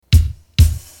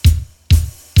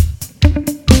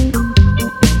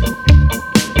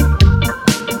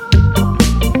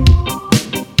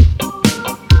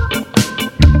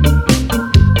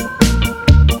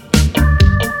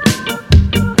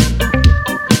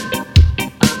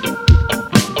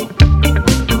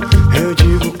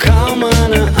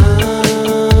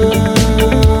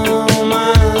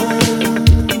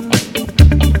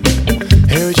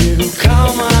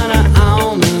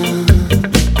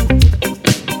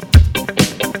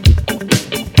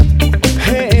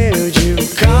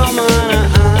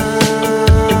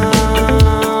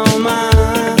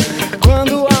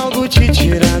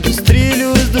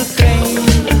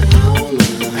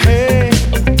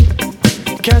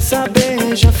Quer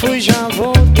saber? Já fui, já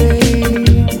voltei.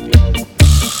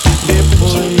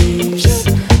 Depois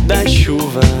da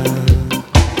chuva,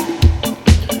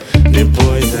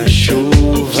 depois da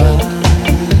chuva,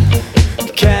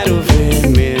 quero ver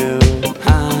meu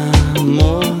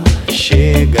amor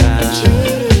chegar.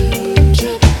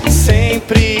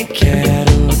 Sempre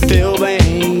quero teu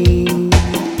bem.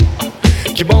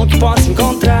 Que bom que posso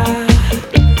encontrar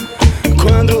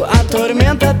quando a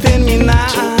tormenta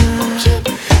terminar,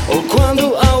 ou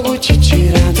quando algo te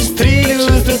tirar dos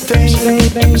trilhos do trem.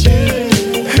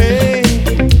 Hey,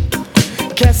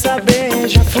 quer saber?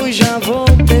 Já fui, já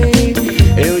voltei.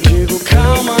 Eu digo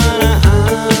calma na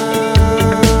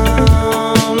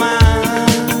alma.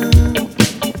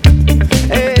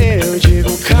 Hey, eu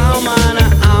digo calma na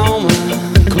alma.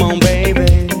 Come on,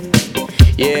 baby.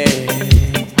 Yeah.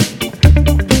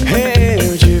 Hey,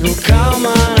 eu digo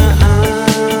calma na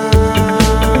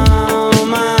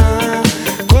alma.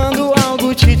 Quando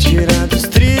algo te tira dos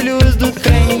trilhos do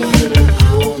trem.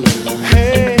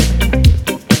 Hey,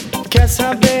 quer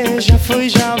saber? Já fui,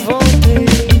 já voltei.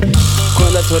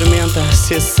 Quando a tormenta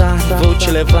cessar, vou te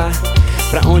levar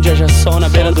pra onde haja sol, na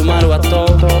beira do mar, o atol.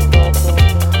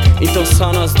 Então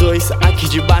só nós dois aqui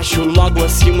debaixo, logo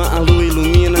acima a lua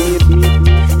ilumina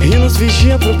e nos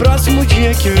vigia pro próximo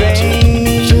dia que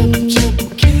vem.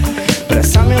 Pra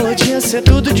essa melodia ser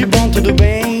tudo de bom, tudo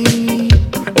bem.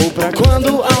 Ou pra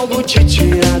quando algo te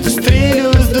tirar dos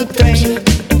trilhos do trem.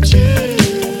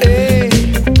 Ei,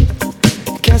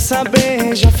 quer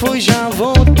saber? Já fui, já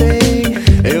voltei.